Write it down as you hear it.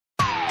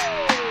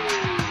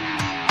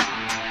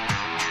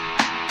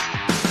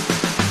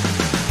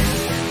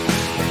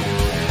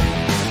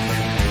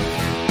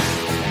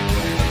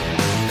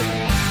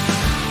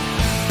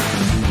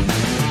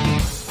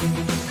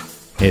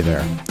Hey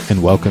there,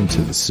 and welcome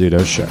to the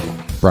Sudo Show,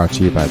 brought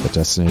to you by the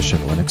Destination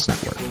Linux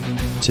Network.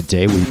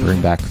 Today we bring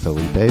back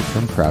Philippe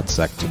from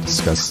CrowdSec to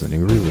discuss the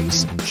new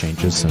release and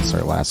changes since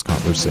our last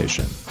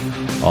conversation.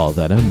 All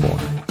that and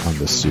more on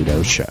the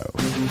Sudo Show.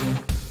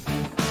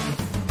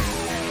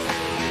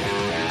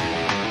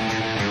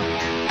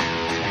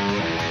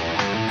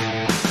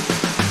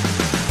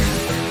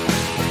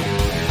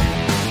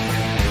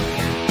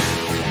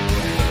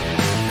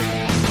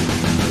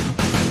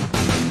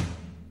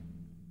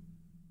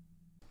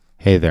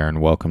 Hey there,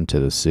 and welcome to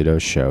the Sudo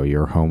Show,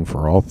 your home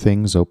for all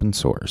things open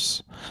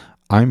source.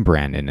 I'm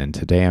Brandon, and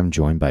today I'm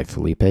joined by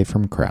Philippe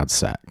from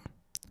CrowdSec.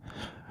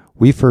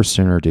 We first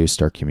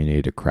introduced our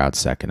community to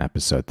CrowdSec in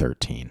episode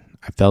 13.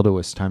 I felt it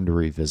was time to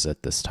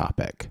revisit this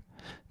topic.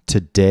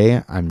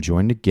 Today, I'm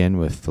joined again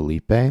with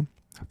Philippe.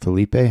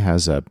 Philippe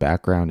has a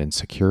background in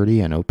security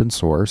and open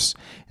source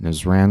and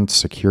has ran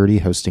security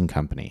hosting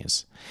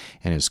companies,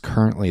 and is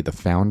currently the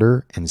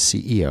founder and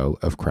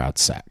CEO of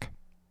CrowdSec.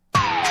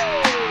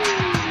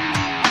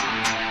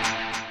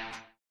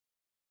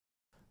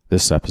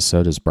 This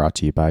episode is brought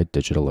to you by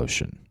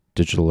DigitalOcean.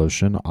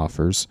 DigitalOcean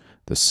offers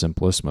the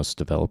simplest, most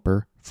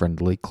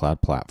developer-friendly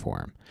cloud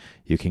platform.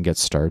 You can get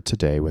started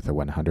today with a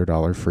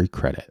 $100 free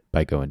credit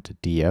by going to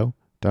do.co/DLN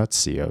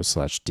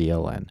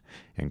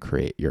and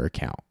create your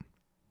account.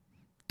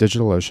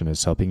 DigitalOcean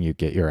is helping you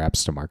get your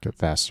apps to market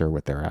faster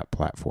with their app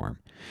platform.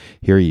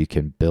 Here you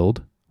can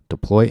build,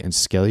 deploy, and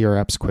scale your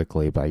apps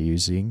quickly by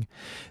using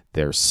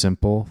their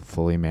simple,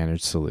 fully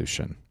managed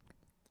solution.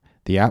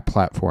 The app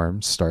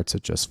platform starts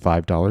at just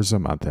 $5 a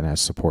month and has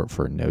support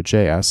for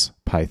Node.js,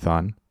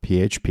 Python,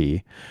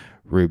 PHP,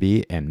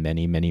 Ruby, and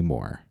many, many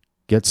more.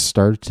 Get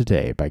started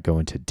today by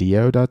going to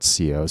do.co/DLN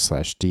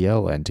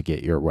to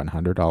get your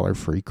 $100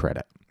 free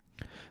credit.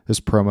 This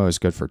promo is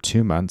good for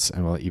 2 months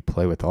and will let you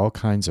play with all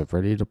kinds of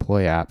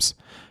ready-to-deploy apps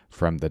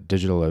from the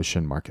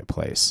DigitalOcean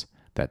marketplace.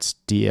 That's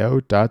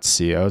do.co/DLN.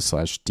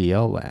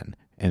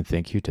 And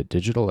thank you to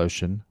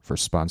DigitalOcean for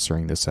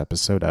sponsoring this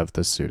episode of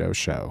The Sudo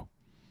Show.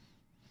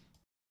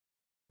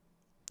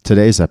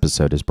 Today's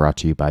episode is brought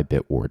to you by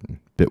Bitwarden.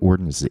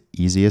 Bitwarden is the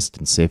easiest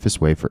and safest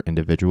way for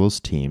individuals,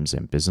 teams,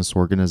 and business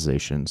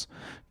organizations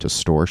to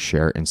store,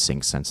 share, and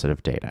sync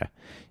sensitive data.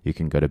 You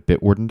can go to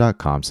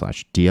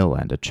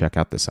bitwarden.com/DLN to check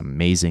out this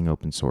amazing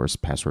open source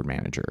password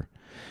manager.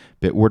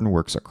 Bitwarden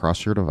works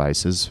across your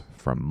devices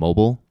from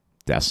mobile,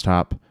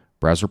 desktop,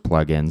 browser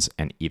plugins,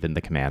 and even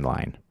the command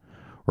line.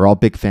 We're all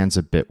big fans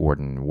of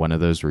Bitwarden. One of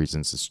those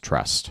reasons is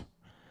trust.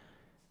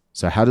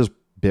 So how does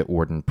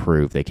Bitwarden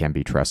prove they can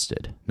be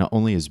trusted? Not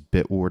only is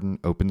Bitwarden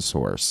open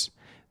source,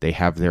 they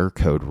have their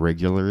code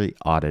regularly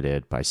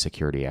audited by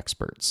security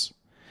experts.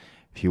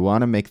 If you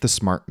want to make the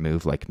smart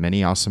move like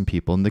many awesome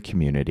people in the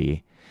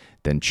community,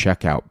 then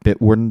check out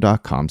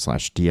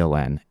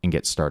bitwarden.com/DLN and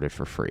get started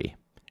for free.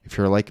 If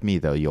you're like me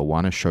though, you'll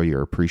want to show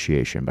your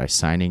appreciation by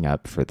signing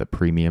up for the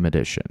premium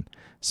edition,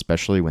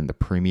 especially when the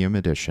premium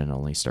edition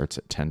only starts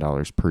at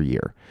 $10 per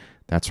year.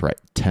 That's right,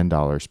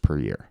 $10 per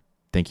year.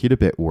 Thank you to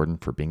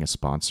Bitwarden for being a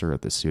sponsor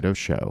of the Sudo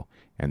Show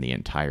and the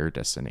entire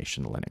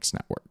Destination Linux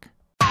Network.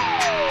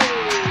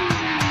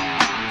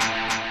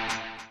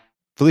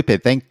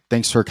 Philippe,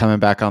 thanks for coming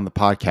back on the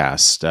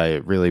podcast. I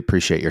really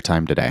appreciate your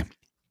time today.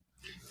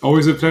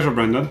 Always a pleasure,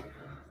 Brandon.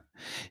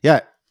 Yeah,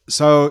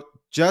 so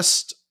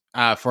just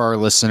for our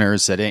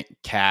listeners that didn't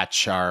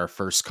catch our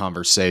first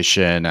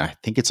conversation, I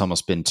think it's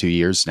almost been 2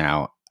 years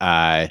now,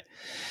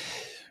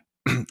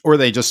 or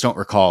they just don't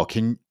recall.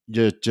 Can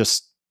you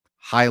just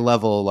high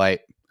level,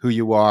 like who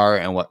you are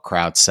and what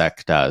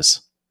CrowdSec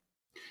does?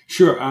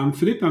 Sure. I'm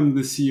Philippe. I'm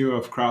the CEO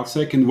of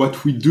CrowdSec, and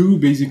what we do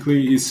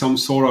basically is some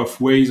sort of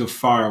ways of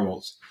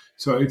firewalls.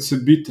 So it's a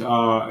bit,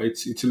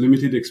 it's a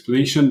limited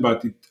explanation,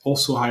 but it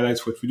also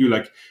highlights what we do.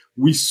 Like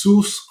we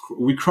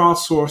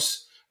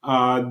crowdsource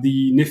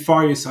the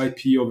nefarious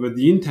IP over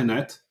the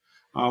internet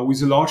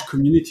with a large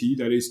community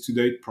that is to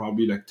date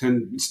probably like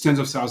tens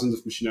of thousands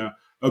of machines,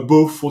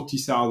 above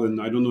 40,000.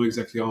 I don't know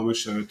exactly how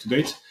much to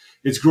date.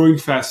 It's growing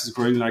fast. It's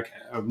growing like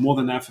more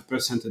than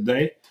 0.5% a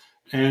day.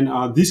 And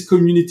this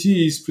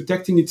community is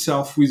protecting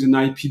itself with an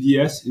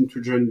IPDS,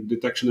 intrusion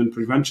detection and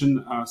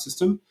prevention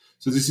system.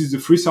 So this is the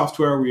free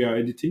software we are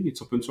editing.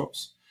 It's open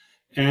source.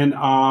 And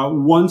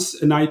once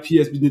an IP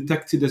has been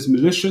detected as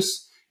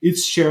malicious,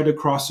 it's shared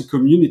across the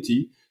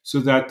community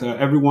so that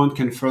everyone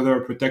can further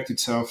protect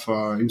himself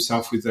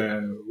with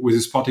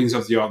the spottings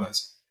of the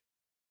others.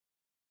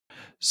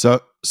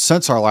 So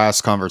since our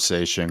last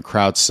conversation,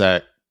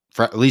 CrowdSec,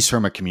 at least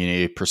from a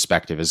community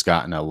perspective, has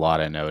gotten a lot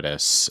of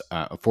notice.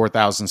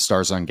 4,000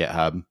 stars on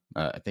GitHub.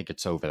 I think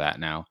it's over that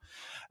now.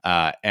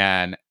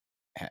 And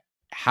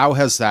how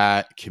has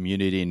that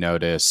community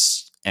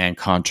notice and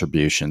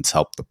contributions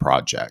helped the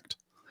project?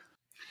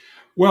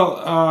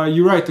 Well,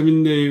 you're right. I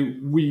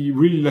mean, we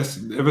really,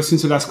 ever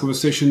since the last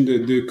conversation,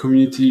 the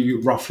community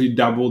roughly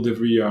doubled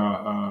every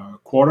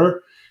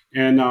quarter.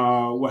 And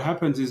what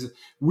happens is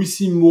we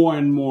see more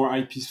and more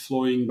IPs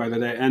flowing by the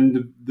day.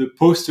 And the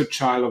poster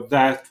child of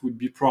that would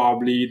be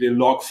probably the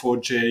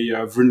Log4j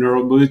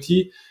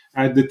vulnerability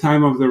At the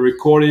time of the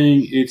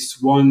recording,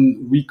 it's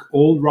 1 week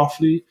old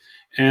roughly.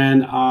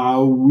 And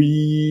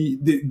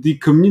the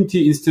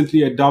community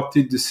instantly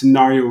adopted the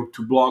scenario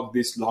to block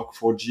these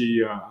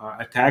Log4j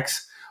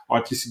attacks, or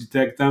at least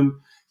detect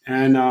them.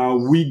 And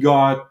we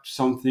got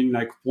something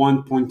like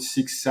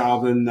 1.6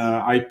 thousand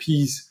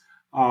IPs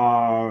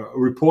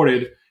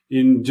reported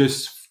in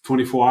just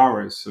 24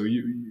 hours. So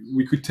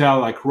we could tell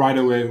like right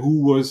away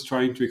who was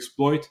trying to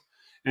exploit.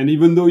 And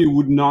even though you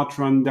would not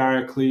run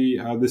directly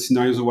the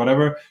scenarios or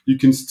whatever, you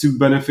can still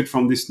benefit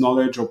from this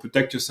knowledge or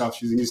protect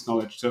yourself using this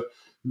knowledge. So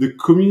the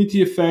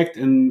community effect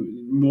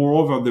and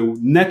moreover the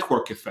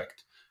network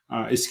effect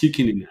is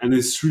kicking in. And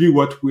it's really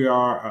what we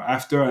are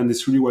after, and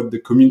it's really what the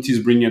community is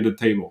bringing at the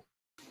table.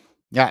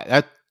 Yeah,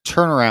 that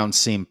turnaround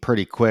seemed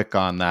pretty quick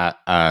on that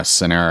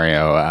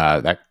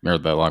scenario, that or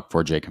the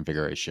Log4j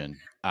configuration.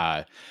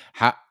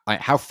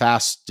 How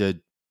fast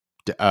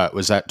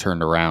was that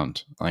turned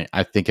around? Like,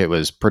 I think it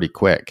was pretty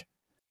quick.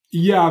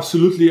 Yeah,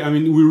 absolutely. I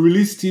mean, we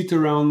released it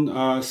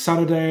around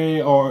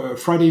Saturday or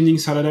Friday evening,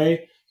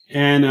 Saturday.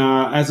 And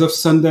as of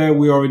Sunday,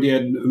 we already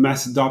had a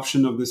mass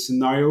adoption of the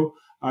scenario.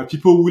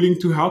 People willing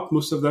to help,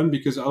 most of them,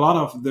 because a lot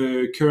of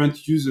the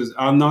current users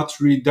are not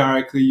really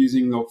directly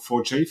using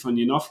Log4j,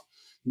 funny enough.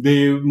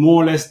 They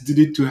more or less did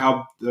it to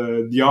help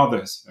the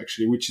others,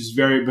 actually, which is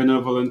very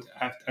benevolent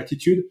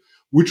attitude,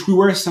 which we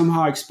were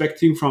somehow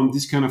expecting from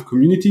this kind of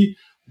community,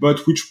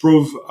 but which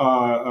proved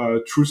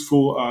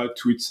truthful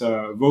to its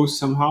voice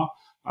somehow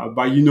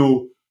by,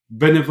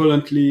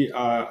 benevolently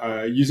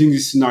using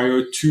this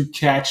scenario to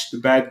catch the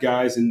bad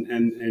guys and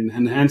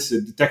enhance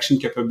the detection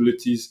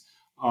capabilities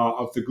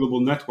of the global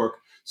network.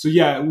 So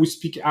yeah, we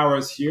speak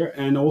hours here.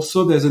 And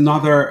also there's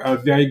another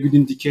very good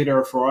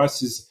indicator for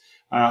us is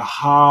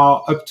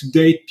how up to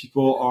date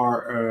people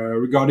are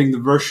regarding the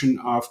version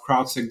of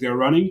CrowdSec they're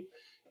running.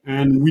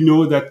 And we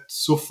know that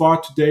so far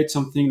to date,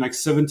 something like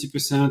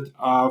 70%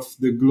 of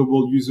the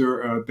global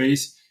user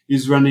base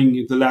is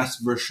running the last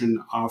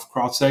version of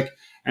CrowdSec,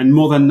 and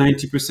more than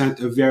 90%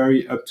 a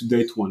very up to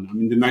date one. I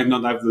mean, they might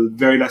not have the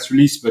very last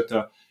release, but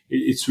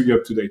it's really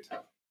up to date.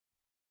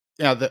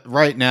 Yeah,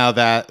 right now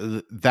the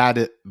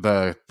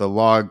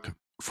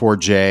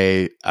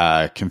Log4j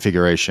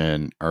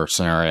configuration or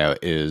scenario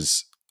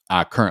is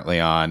currently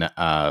on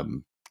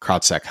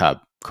CrowdSec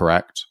Hub,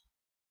 correct?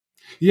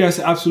 Yes,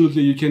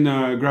 absolutely. You can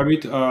grab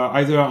it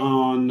either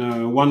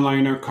on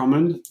one-liner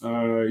command.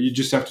 You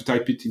just have to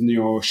type it in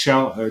your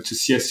shell. It's a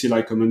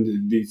CS-CLI command.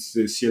 It's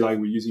the CLI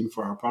we're using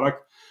for our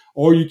product.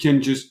 Or you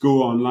can just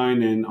go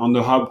online and on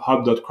the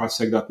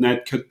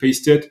hub.crowdsec.net, cut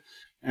paste it,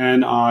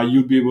 and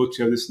you'll be able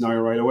to have the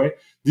scenario right away.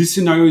 This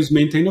scenario is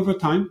maintained over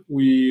time.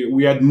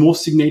 We add more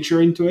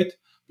signature into it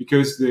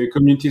because the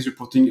community is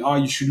reporting, oh,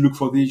 you should look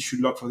for this, you should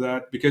look for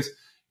that, because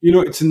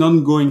it's an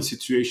ongoing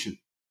situation.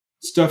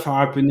 Stuff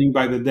are happening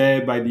by the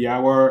day, by the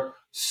hour.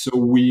 So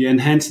we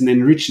enhance and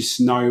enrich the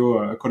scenario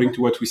according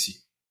to what we see.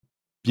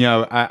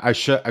 I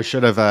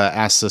should have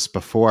asked this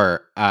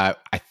before. I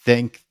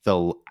think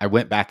I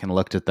went back and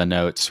looked at the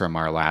notes from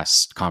our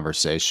last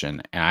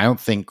conversation, and I don't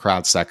think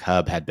CrowdSec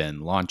Hub had been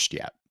launched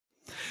yet.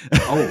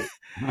 Oh,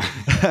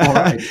 all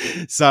right.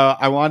 So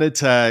I wanted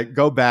to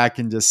go back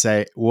and just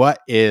say,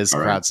 what is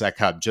All right. CrowdSec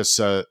Hub, just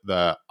so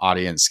the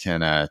audience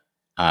can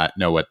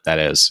know what that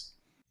is.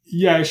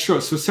 Yeah,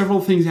 sure. So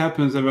several things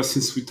happened ever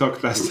since we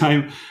talked last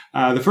time.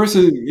 The first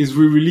thing is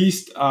we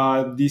released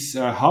this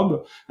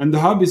hub, and the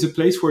hub is a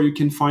place where you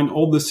can find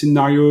all the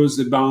scenarios,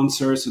 the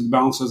bouncers, and the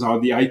bouncers are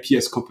the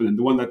IPS component,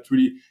 the one that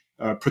really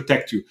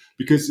protect you,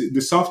 because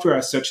the software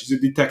as such is a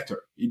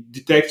detector. It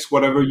detects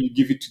whatever you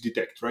give it to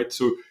detect, right?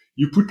 So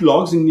you put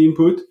logs in the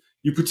input,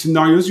 you put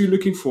scenarios you're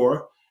looking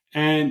for,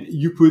 and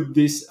you put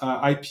this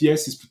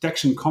IPS, this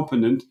protection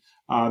component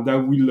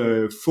that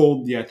will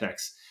fold the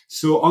attacks.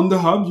 So on the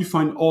hub, you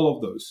find all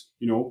of those,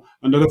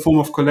 under the form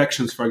of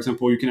collections. For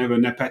example, you can have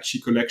an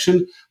Apache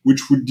collection,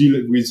 which would deal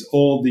with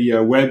all the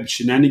web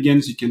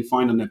shenanigans you can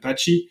find on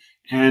Apache.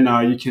 And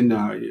you can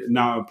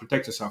now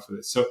protect yourself with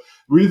it. So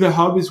really the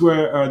hub is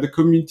where the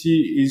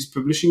community is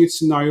publishing its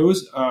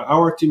scenarios.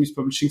 Our team is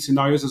publishing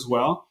scenarios as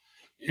well.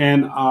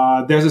 And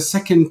there's a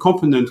second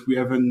component we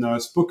haven't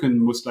spoken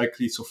most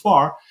likely so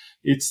far.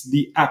 It's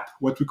the app,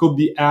 what we call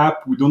the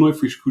app. We don't know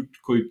if we should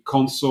call it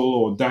console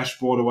or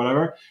dashboard or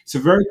whatever. It's a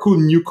very cool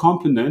new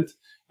component,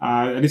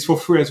 and it's for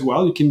free as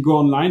well. You can go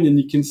online and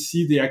you can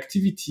see the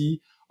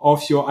activity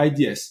of your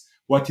IDS,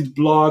 what it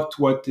blocked,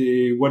 what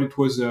it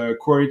was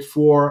queried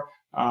for,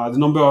 the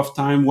number of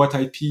time, what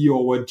IP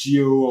or what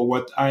geo or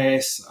what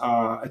IS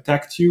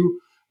attacked you,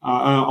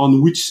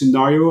 on which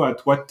scenario,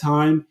 at what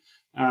time.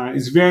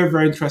 It's very,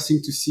 very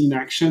interesting to see in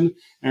action.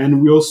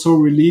 And we also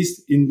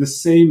released in the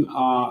same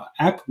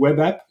app, web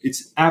app,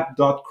 it's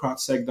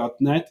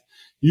app.crowdsec.net.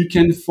 You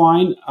can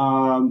find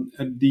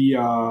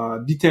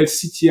the detailed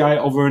CTI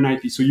over an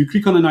IP. So you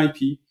click on an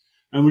IP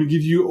and we'll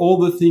give you all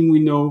the thing we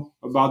know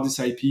about this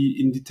IP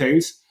in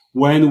details,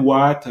 when,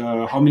 what,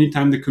 how many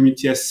times the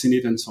community has seen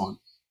it, and so on.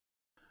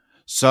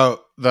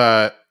 So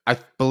I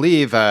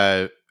believe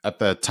at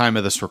the time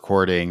of this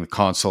recording, the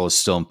console is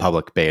still in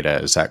public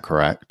beta. Is that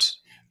correct?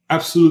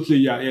 Absolutely,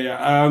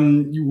 yeah.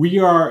 We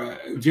are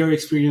very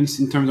experienced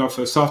in terms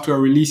of software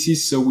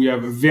releases, so we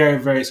have a very,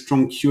 very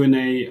strong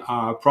Q&A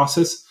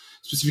process.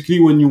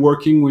 Specifically, when you're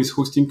working with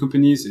hosting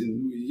companies,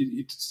 and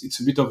it's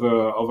a bit of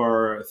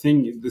our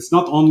thing. It's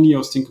not only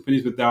hosting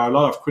companies, but there are a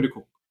lot of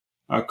critical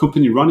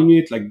company running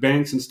it, like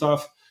banks and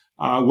stuff.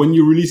 When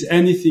you release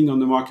anything on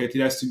the market,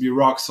 it has to be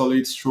rock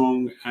solid,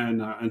 strong,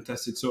 and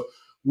tested. So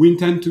we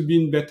intend to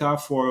be in beta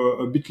for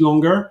a bit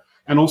longer.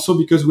 And also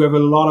because we have a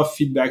lot of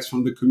feedbacks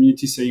from the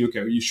community saying,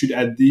 okay, you should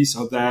add this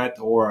or that,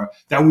 or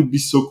that would be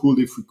so cool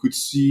if we could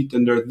see it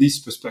under this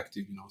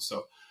perspective,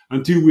 So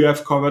until we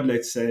have covered,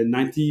 let's say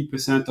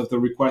 90% of the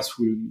requests,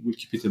 we'll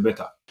keep it a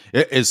beta.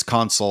 Is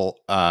console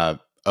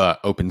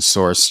open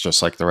source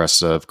just like the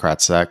rest of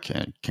CrowdSec?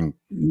 And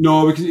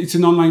No, because it's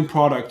an online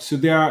product. So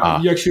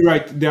you're actually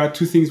right. There are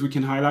two things we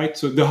can highlight.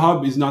 So the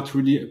hub is not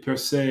really per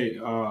se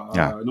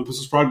an open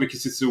source product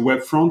because it's a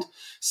web front.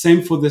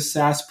 Same for the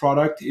SaaS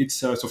product. It's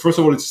so first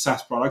of all, it's a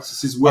SaaS product.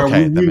 This is where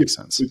we will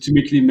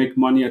ultimately make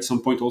money at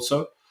some point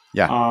also.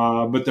 Yeah.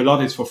 But a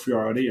lot is for free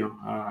already,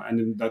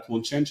 and that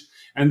won't change.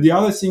 And the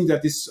other thing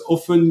that is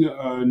often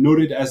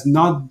noted as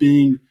not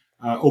being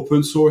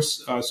open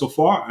source so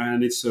far,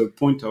 and it's a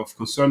point of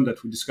concern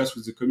that we discuss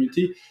with the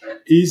community,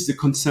 is the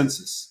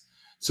consensus.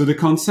 So the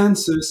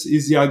consensus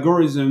is the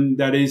algorithm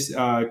that is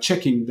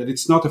checking that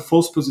it's not a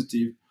false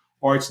positive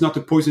or it's not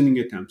a poisoning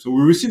attempt. So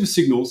we receive a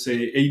signal,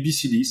 say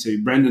ABCD, say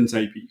Brandon's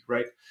IP,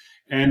 right?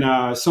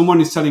 And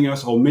someone is telling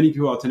us, or many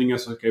people are telling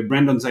us, okay,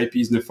 Brandon's IP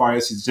is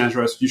nefarious, it's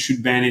dangerous, you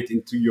should ban it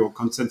into your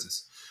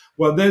consensus.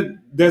 Well,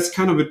 there's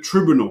kind of a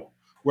tribunal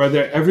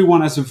where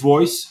everyone has a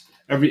voice,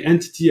 every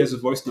entity has a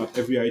voice, not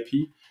every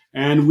IP.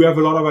 And we have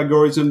a lot of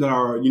algorithms that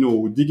are,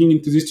 digging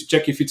into this to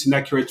check if it's an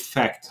accurate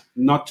fact,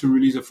 not to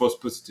release a false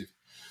positive.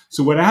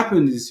 So what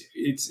happens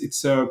is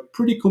it's a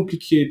pretty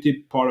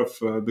complicated part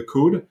of the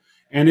code,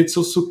 and it's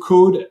also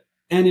code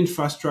and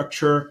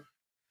infrastructure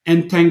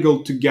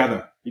entangled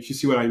together, if you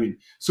see what I mean.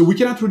 So we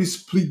cannot really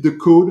split the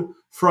code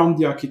from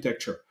the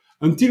architecture.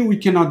 Until we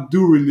cannot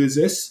do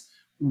releases,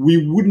 we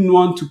wouldn't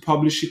want to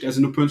publish it as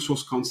an open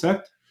source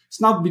concept.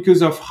 It's not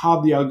because of how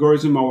the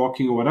algorithm are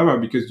working or whatever,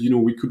 because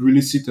we could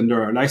release it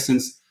under a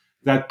license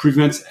that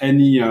prevents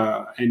any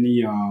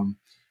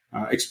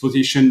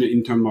exploitation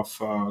in terms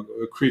of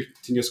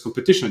creating us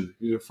competition,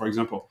 for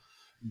example.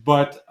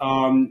 But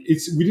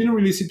we didn't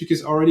release it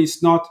because already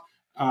it's not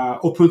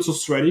open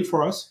source ready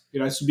for us. It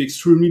has to be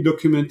extremely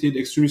documented,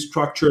 extremely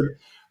structured.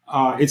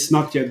 It's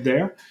not yet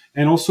there.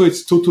 And also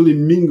it's totally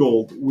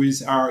mingled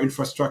with our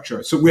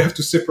infrastructure. So we have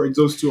to separate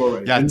those two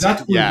already. Yeah, and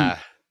that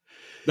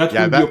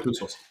will be open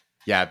source.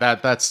 Yeah,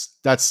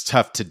 that's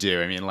tough to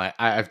do. I mean, like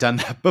I've done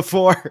that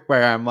before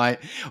where I'm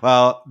like,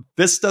 well,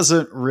 this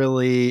doesn't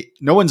really,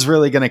 no one's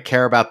really going to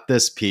care about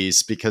this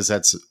piece because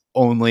that's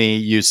only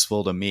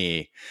useful to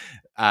me.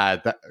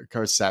 Of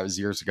course, that was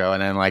years ago.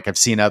 And then like I've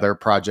seen other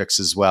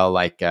projects as well,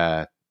 like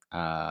ONAP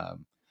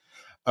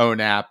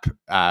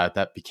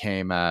that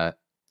became that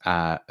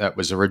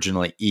was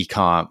originally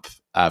eComp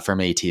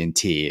from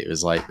AT&T. It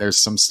was like there's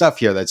some stuff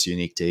here that's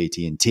unique to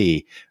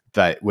AT&T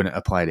that wouldn't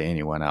apply to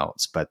anyone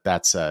else, but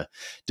that's a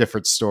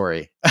different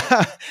story.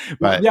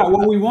 But yeah,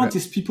 what we want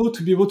is people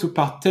to be able to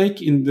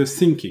partake in the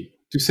thinking,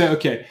 to say,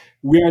 okay,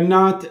 we are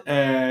not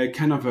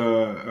kind of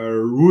a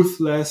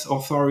ruthless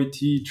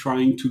authority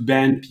trying to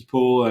ban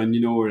people and,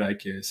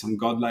 like some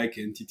godlike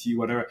entity,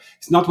 whatever.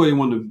 It's not what we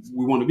want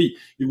to be.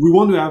 We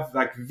want to have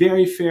like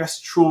very fair,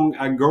 strong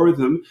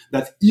algorithm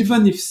that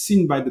even if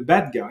seen by the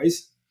bad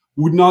guys,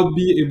 they would not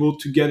be able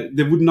to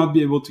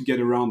get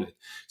around it.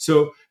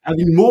 So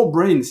having more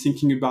brains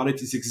thinking about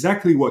it is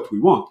exactly what we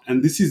want.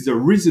 And this is the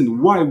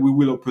reason why we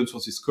will open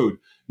source this code.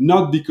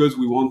 Not because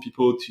we want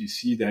people to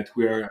see that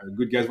we're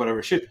good guys,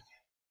 whatever shit.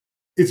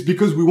 It's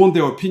because we want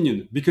their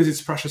opinion, because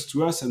it's precious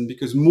to us, and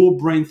because more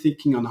brain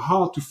thinking on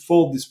how to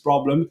solve this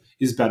problem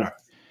is better.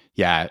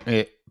 Yeah.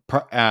 It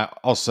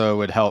also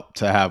would help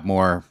to have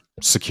more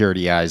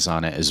security eyes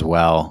on it as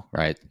well,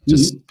 right?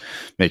 Just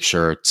make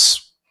sure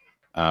it's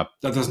that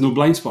there's no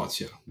blind spots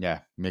here. Yeah,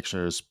 make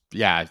sure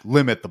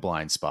limit the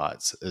blind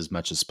spots as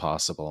much as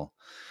possible.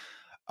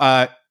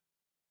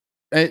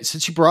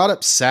 Since you brought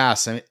up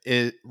SaaS, I'm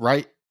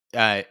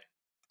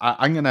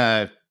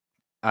gonna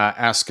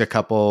ask a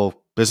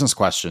couple business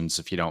questions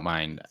if you don't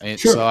mind.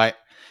 Sure. So,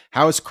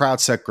 how has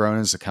CrowdSec grown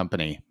as a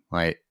company?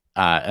 Like,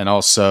 and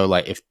also,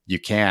 like, if you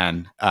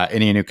can,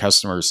 any new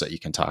customers that you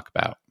can talk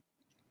about?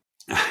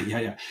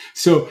 Yeah.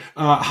 So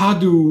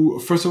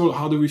first of all,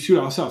 how do we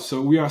fuel ourselves?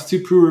 So we are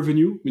still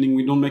pre-revenue, meaning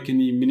we don't make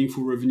any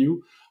meaningful revenue.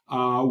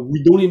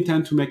 We don't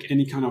intend to make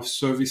any kind of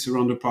service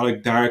around the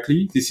product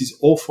directly. This is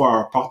all for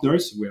our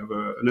partners. We have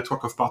a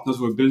network of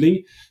partners we're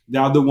building. They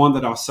are the ones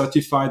that are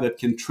certified, that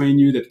can train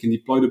you, that can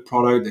deploy the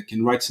product, that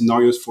can write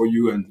scenarios for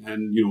you and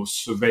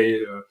survey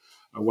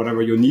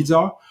whatever your needs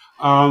are.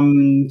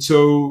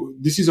 So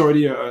this is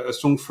already a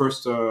strong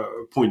first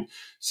point.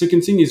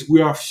 Second thing is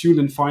we are fueled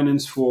and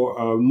financed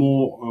for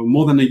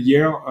more than a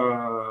year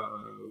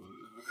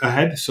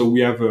ahead. So we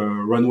have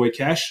runway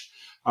cash.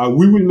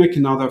 We will make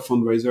another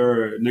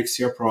fundraiser next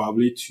year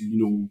probably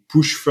to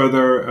push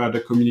further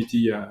the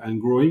community and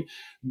growing.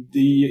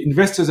 The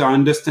investors are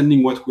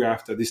understanding what we're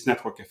after, this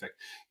network effect.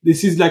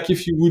 This is like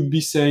if you would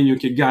be saying,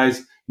 okay,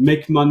 guys,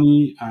 make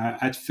money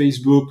at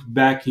Facebook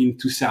back in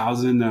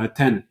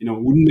 2010. It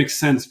wouldn't make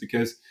sense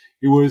because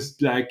it was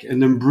like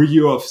an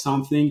embryo of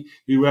something.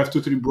 We would have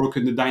totally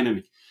broken the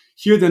dynamic.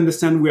 Here, they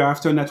understand we're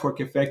after a network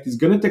effect. It's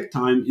going to take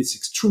time. It's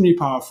extremely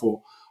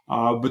powerful.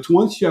 But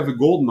once you have a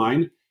gold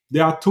mine,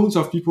 there are tons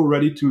of people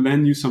ready to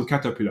lend you some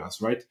caterpillars,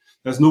 right?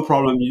 There's no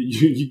problem.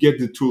 You get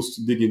the tools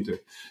to dig into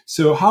it.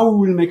 So how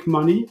we will make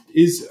money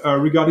is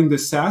regarding the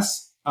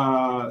SaaS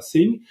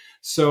thing.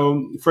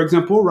 So, for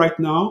example, right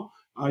now,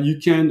 you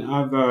can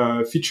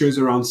have features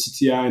around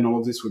CTI and all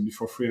of this will be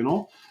for free and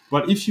all.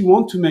 But if you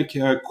want to make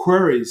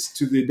queries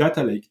to the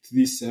data lake, to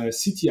this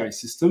CTI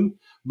system,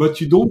 but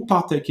you don't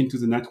partake into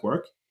the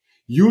network,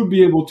 you'll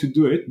be able to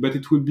do it, but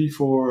it will be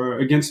for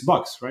against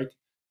bugs, right?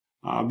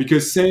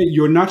 Because say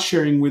you're not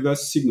sharing with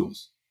us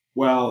signals.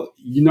 Well,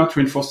 you're not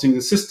reinforcing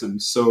the system.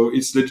 So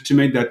it's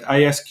legitimate that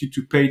I ask you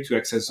to pay to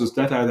access those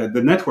data that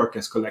the network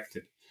has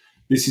collected.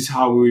 This is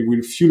how we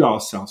will fuel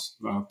ourselves,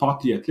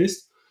 partly at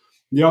least.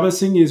 The other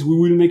thing is we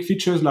will make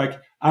features like,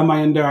 am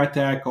I under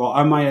attack or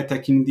am I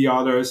attacking the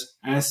others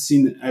as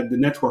seen at the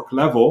network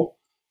level?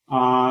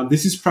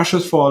 This is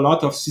precious for a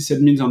lot of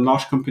sysadmins on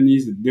large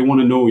companies. They want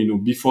to know,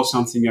 before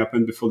something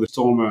happened, before the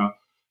storm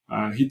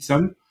hits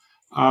them.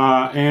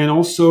 And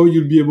also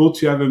you'll be able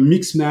to have a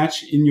mix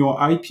match in your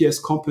IPS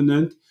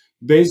component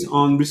based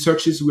on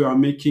researches we are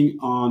making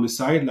on the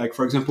side. Like,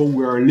 for example,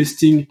 we are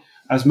listing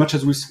as much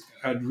as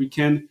we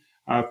can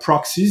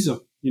proxies,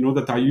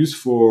 that are used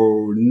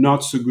for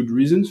not so good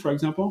reasons, for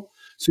example.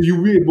 So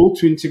you'll be able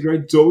to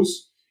integrate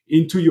those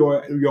into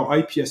your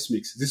IPS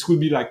mix. This will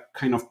be like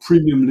kind of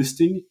premium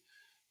listing.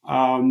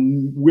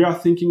 We are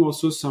thinking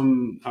also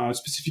some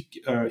specific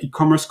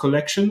e-commerce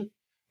collection,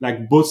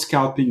 like bot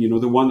scalping,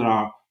 the one that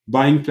are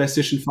buying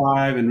PlayStation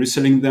 5 and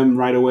reselling them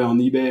right away on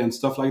eBay and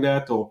stuff like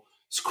that, or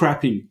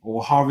scrapping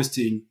or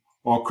harvesting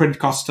or credit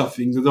card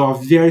stuffing. There are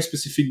very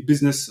specific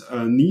business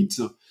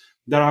needs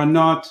that are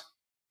not,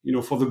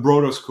 for the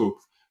broader scope.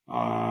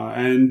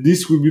 And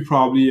this will be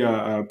probably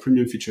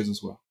premium features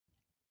as well.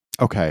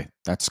 Okay,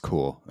 that's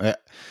cool.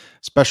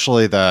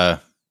 Especially the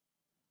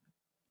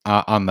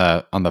on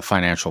the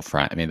financial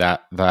front. I mean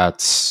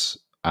that's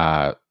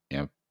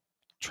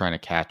trying to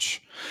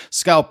catch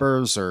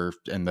scalpers or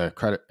in the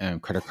credit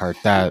card.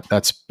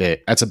 That's big.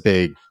 That's a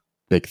big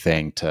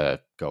thing to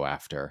go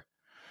after.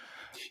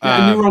 Yeah,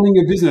 and you're running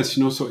a business,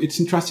 so it's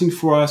interesting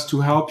for us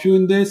to help you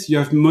in this. You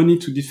have money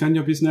to defend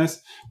your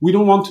business. We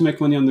don't want to make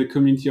money on the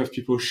community of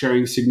people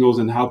sharing signals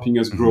and helping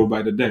us grow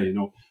by the day.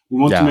 We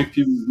want to make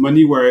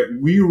money where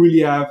we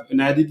really have an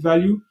added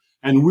value,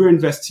 and we're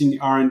investing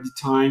R&D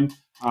time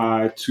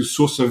to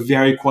source a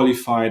very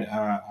qualified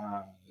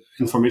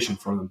information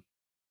for them.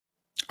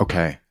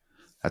 Okay,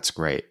 that's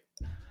great.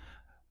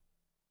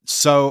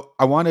 So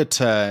I wanted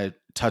to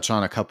touch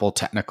on a couple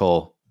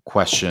technical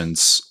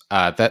questions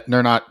that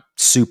they're not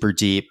super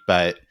deep,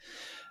 but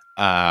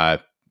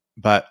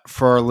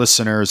for our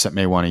listeners that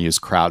may want to use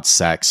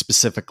CrowdSec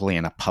specifically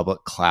in a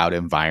public cloud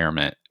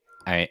environment,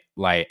 I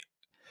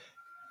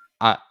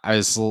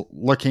was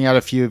looking at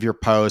a few of your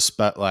posts,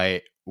 but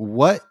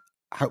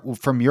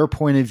from your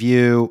point of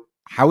view,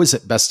 how is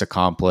it best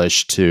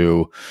accomplished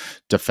to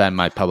defend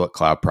my public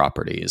cloud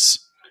properties?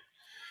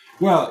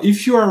 Well,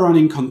 if you are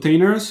running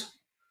containers,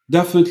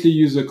 definitely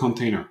use a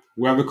container.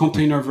 We have a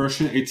container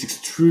version. It's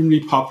extremely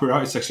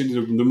popular. It's actually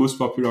the most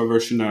popular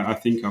version, I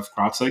think, of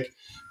CrowdSec.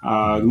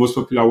 The most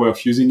popular way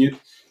of using it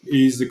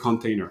is the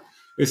container.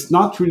 It's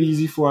not really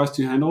easy for us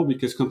to handle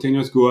because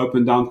containers go up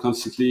and down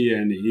constantly,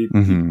 and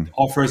it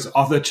offers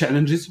other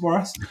challenges for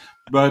us.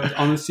 But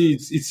honestly,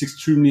 it's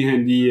extremely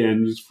handy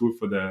and useful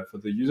for the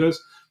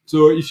users.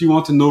 So if you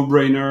want a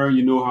no-brainer,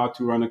 you know how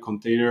to run a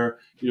container,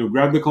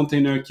 grab the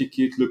container, kick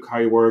it, look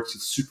how it works.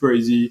 It's super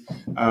easy,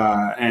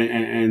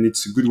 and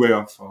it's a good way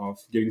of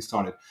getting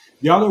started.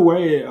 The other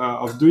way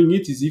of doing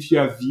it is if you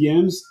have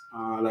VMs,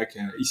 like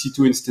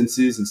EC2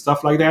 instances and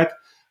stuff like that,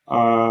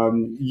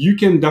 you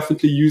can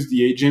definitely use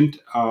the agent,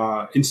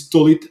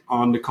 install it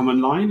on the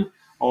command line,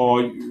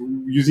 or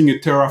using a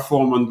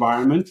Terraform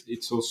environment.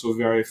 It's also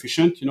very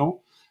efficient,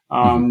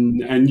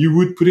 and you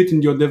would put it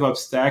in your DevOps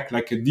stack,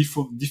 like a de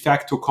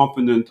facto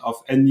component of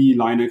any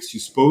Linux you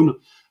spawn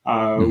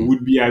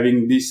would be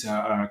having this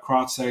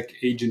CrowdSec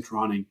agent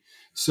running.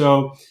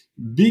 So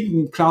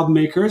big cloud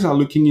makers are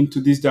looking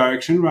into this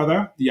direction,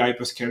 rather, the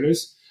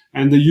hyperscalers,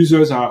 and the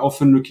users are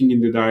often looking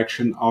in the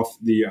direction of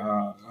the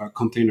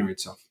container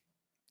itself.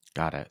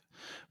 Got it.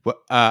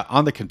 Well,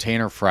 on the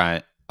container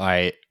front,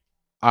 I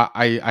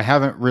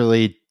haven't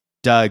really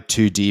dug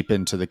too deep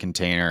into the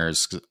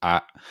containers,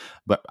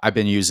 but I've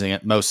been using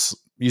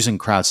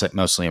CrowdSec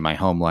mostly in my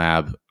home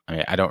lab. I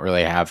mean, I don't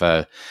really have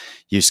a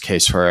use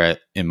case for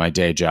it in my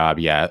day job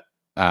yet,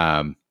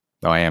 though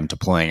I am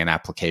deploying an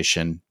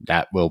application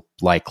that will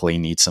likely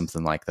need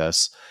something like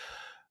this.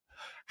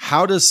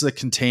 how does the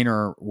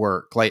container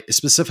work? Like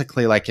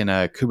specifically like in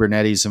a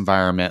Kubernetes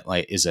environment,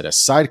 like is it a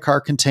sidecar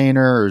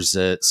container or is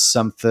it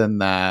something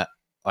that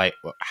like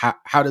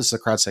how does the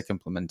CrowdSec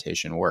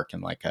implementation work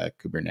in like a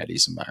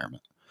Kubernetes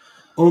environment?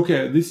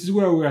 Okay, this is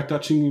where we are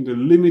touching the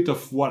limit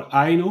of what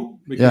I know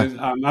Yeah. because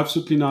I'm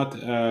absolutely not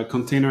a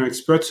container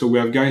expert. So we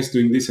have guys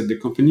doing this at the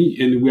company,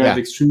 and we have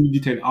Yeah. extremely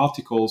detailed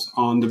articles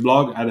on the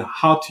blog and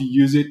how to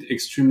use it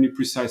extremely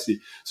precisely.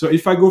 So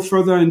if I go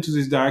further into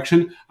this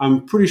direction,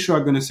 I'm pretty sure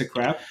I'm going to say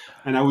crap,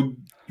 and I would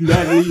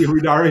gladly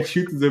redirect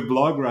you to the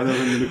blog rather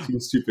than looking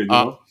stupid, you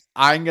Uh, know?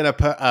 I'm going to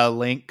put a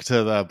link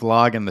to the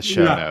blog in the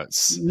show Yeah.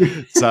 notes.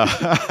 So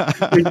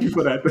Thank you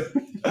for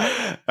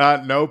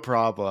that. no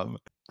problem.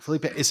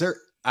 Felipe, is there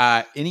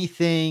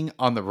anything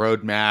on the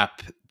roadmap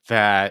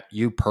that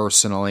you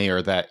personally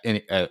or that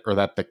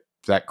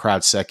that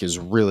CrowdSec is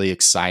really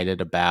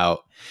excited about,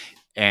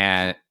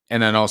 and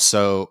then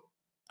also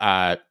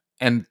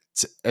and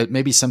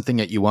maybe something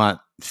that you want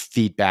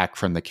feedback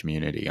from the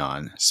community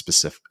on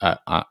specific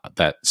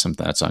that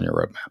something that's on your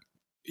roadmap?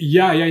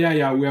 Yeah.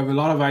 We have a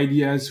lot of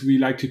ideas we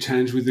like to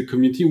challenge with the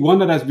community. One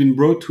that has been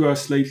brought to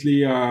us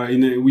lately,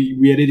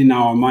 we had it in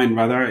our mind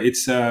rather.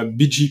 It's a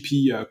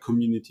BGP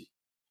community.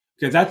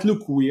 Okay, that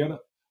look weird,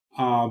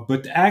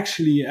 but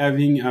actually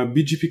having a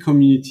BGP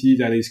community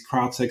that is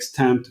CrowdSec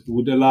stamped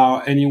would allow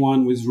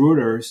anyone with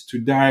routers to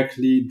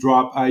directly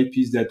drop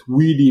IPs that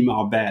we deem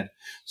are bad.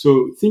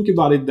 So think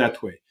about it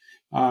that way.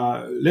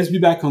 Let's be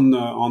back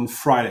on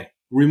Friday.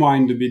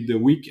 Rewind a bit the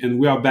week, and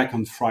we are back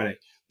on Friday.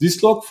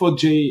 This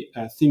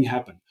log4j thing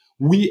happened.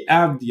 We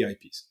have the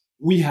IPs.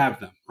 We have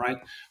them, right?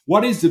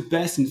 What is the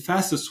best and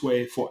fastest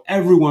way for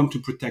everyone to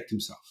protect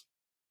himself?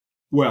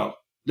 Well,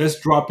 let's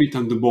drop it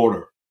on the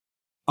border,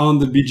 on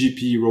the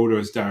BGP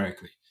routers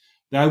directly.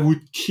 That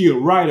would kill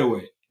right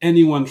away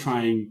anyone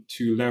trying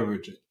to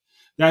leverage it.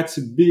 That's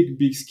a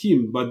big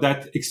scheme, but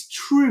that's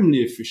extremely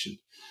efficient.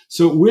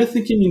 So we're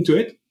thinking into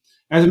it.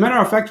 As a matter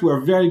of fact, we're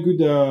very good,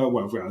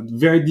 we're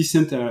very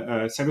decent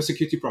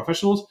cybersecurity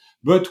professionals,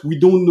 but we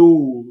don't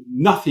know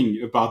nothing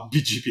about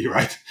BGP,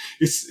 right?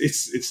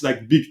 It's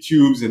like big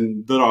tubes,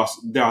 and there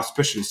are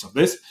specialists of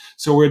this.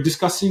 So we're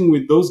discussing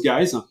with those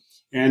guys,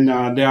 and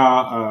they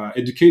are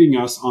educating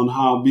us on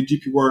how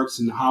BGP works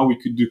and how we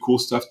could do cool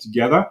stuff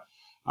together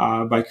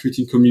by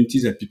creating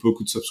communities that people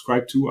could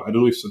subscribe to. I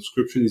don't know if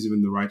subscription is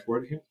even the right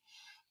word here.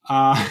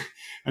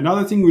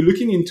 Another thing we're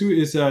looking into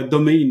is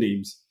domain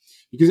names.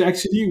 Because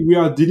actually we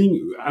are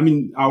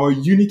our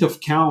unit of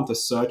count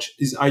as such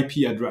is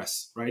IP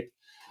address, right?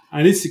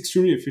 And it's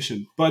extremely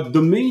efficient. But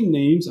domain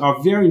names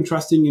are very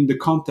interesting in the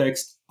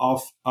context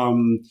of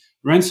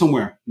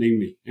ransomware,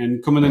 namely,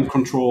 and command and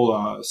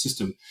control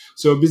system.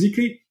 So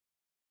basically,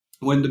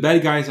 when the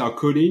bad guys are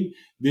coding,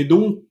 they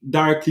don't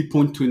directly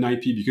point to an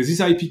IP because this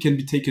IP can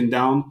be taken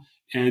down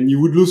and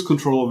you would lose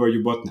control over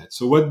your botnet.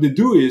 So what they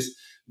do is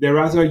they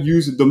rather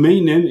use a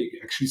domain name,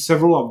 actually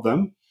several of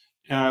them,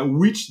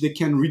 which they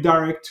can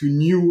redirect to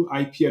new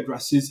IP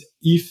addresses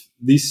if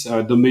this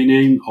domain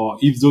name or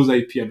if those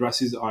IP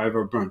addresses are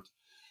ever burnt.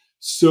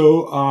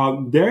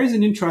 So there is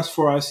an interest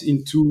for us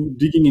into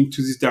digging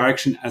into this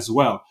direction as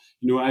well.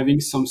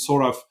 Having some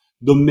sort of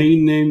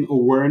domain name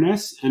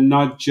awareness and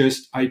not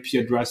just IP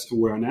address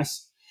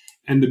awareness.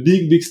 And the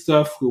big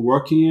stuff we're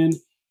working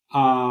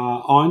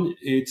on,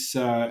 it's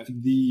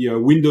the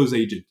Windows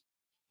agent.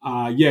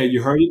 Yeah,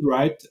 you heard it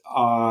right.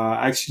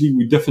 Actually,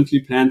 we definitely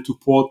plan to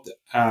port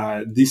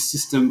this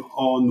system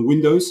on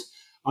Windows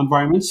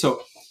environment.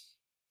 So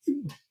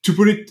to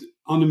put it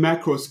on a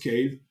macro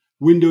scale,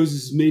 Windows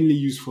is mainly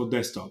used for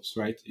desktops,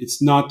 right?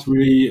 It's not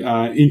really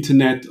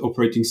internet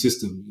operating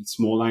system. It's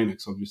more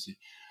Linux, obviously.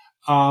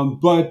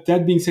 But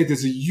that being said,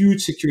 there's a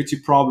huge security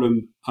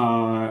problem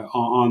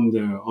on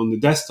the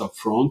desktop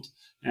front,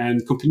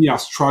 and companies are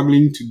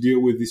struggling to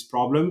deal with this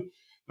problem.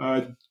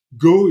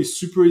 Go is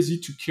super easy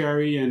to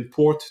carry and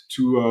port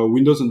to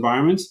Windows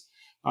environments.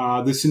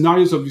 The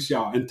scenarios obviously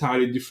are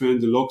entirely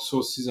different. The log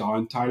sources are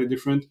entirely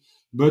different.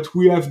 But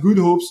we have good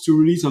hopes to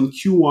release on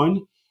Q1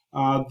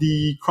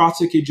 the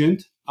CrowdSec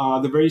agent,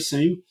 the very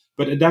same,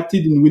 but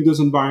adapted in Windows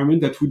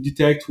environment that would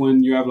detect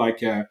when you have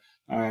like a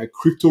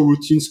crypto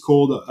routines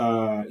called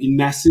in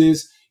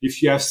masses,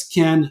 if you have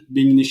scan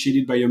being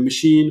initiated by your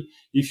machine,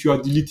 if you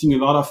are deleting a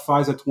lot of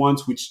files at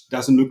once, which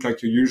doesn't look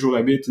like your usual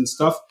habit and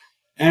stuff.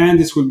 And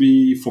this will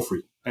be for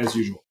free, as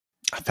usual.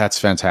 That's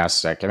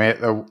fantastic. I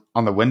mean,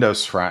 on the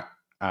Windows front,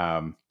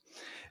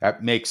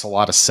 that makes a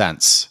lot of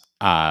sense,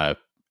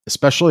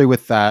 especially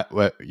with that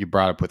what you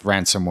brought up with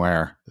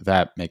ransomware.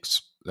 That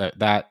makes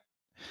that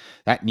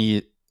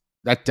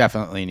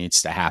definitely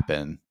needs to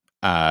happen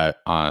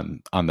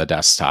on the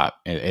desktop.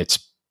 It's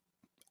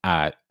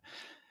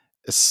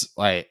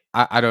like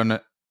I don't know.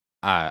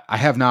 I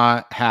have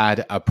not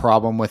had a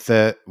problem with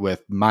it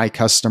with my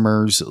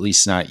customers, at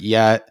least not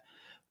yet.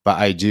 But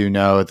I do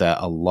know that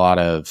a lot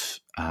of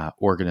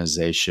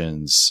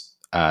organizations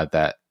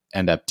that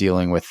end up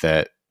dealing with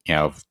it,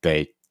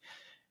 they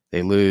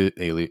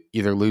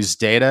either lose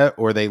data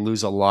or they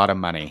lose a lot of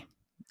money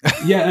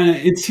Yeah, and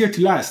it's here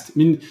to last. I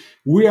mean,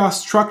 we are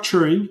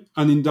structuring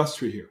an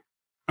industry here.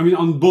 I mean,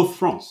 on both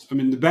fronts. I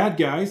mean, the bad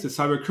guys, the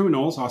cyber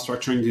criminals, are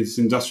structuring this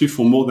industry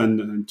for more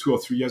than 2 or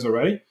 3 years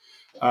already.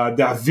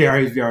 They are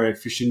very, very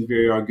efficient,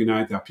 very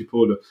organized. There are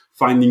people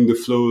finding the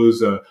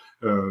flows,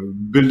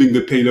 building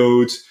the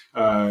payloads,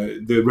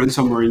 the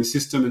ransomware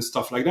system, and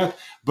stuff like that.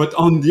 But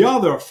on the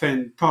other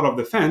part of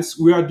the fence,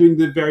 we are doing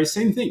the very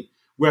same thing.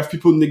 We have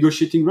people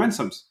negotiating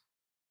ransoms.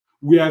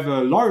 We have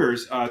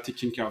lawyers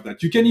taking care of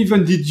that. You can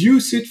even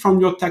deduce it from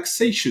your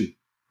taxation,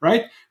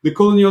 right? The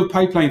colonial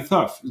pipeline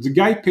theft. The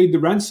guy paid the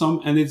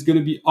ransom and it's going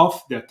to be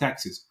off their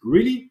taxes.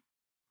 Really?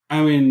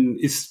 I mean,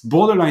 it's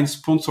borderline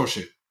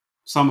sponsorship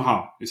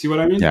somehow. You see what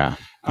I mean? Yeah.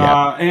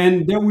 Yeah.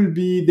 And there will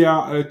be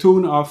a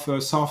ton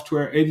of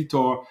software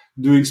editor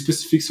doing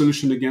specific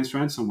solution against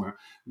ransomware.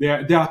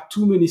 There are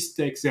too many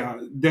stakes.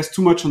 There's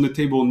too much on the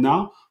table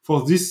now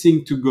for this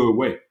thing to go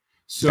away.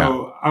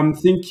 So I'm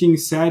thinking,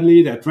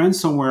 sadly, that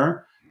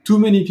ransomware, too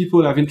many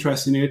people have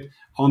interest in it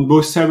on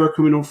both cyber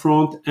criminal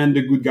front and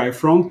the good guy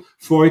front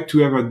for it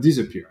to ever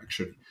disappear,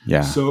 actually.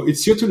 Yeah. So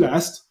it's here to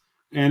last,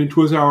 and it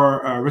was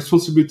our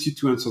responsibility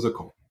to answer the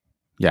call.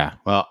 Yeah.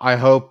 Well, I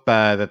hope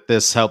that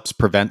this helps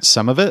prevent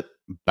some of it,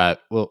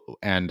 but we'll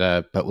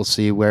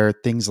see where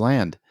things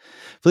land.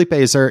 Philippe,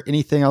 is there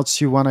anything else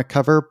you want to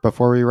cover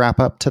before we wrap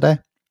up today?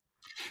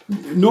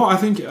 No, I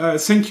think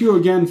thank you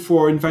again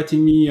for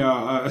inviting me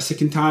a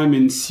second time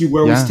and see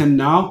where we stand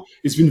now.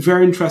 It's been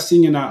very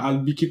interesting, and I'll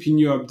be keeping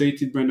you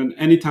updated, Brandon,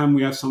 anytime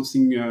we have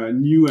something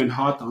new and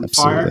hot on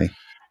fire.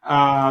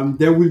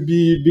 There will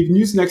be big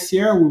news next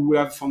year. We will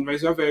have a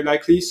fundraiser very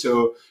likely.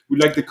 So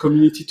we'd like the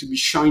community to be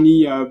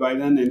shiny by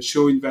then and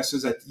show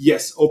investors that,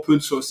 yes,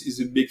 open source is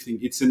a big thing.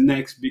 It's the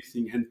next big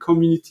thing. And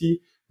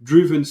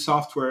community-driven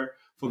software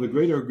for the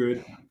greater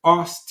good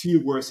are still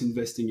worth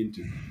investing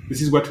into.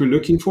 This is what we're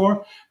looking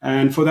for.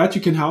 And for that,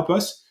 you can help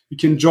us. You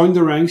can join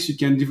the ranks. You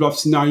can develop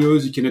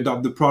scenarios. You can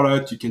adopt the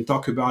product. You can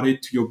talk about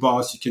it to your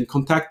boss. You can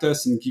contact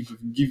us and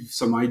give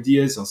some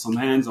ideas or some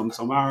hands on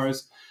some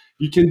hours.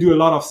 You can do a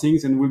lot of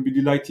things, and we'll be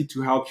delighted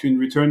to help you in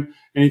return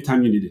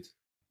anytime you need it.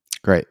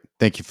 Great.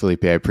 Thank you,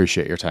 Philippe. I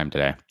appreciate your time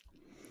today.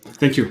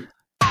 Thank you.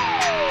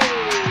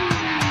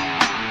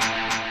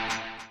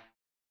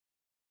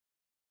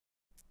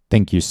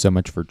 Thank you so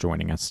much for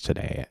joining us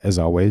today. As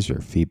always, your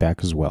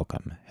feedback is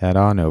welcome. Head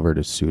on over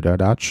to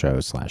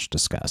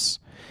sudo.show/discuss.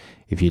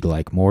 If you'd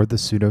like more of the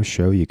Sudo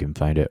Show, you can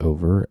find it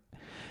over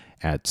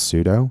at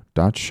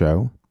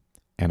sudo.show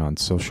and on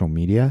social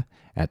media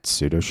at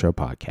Sudo Show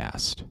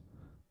Podcast.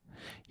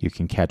 You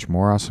can catch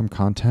more awesome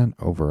content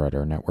over at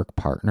our network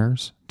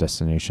partners,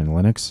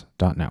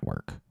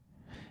 destinationlinux.network.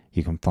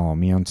 You can follow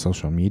me on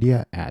social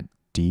media at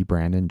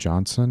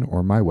dbrandonjohnson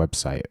or my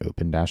website,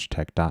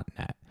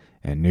 open-tech.net,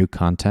 and new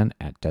content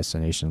at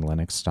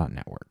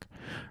destinationlinux.network.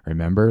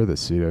 Remember, the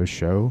Sudo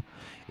Show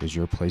is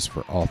your place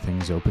for all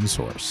things open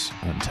source.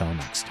 Until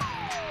next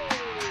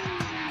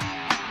time.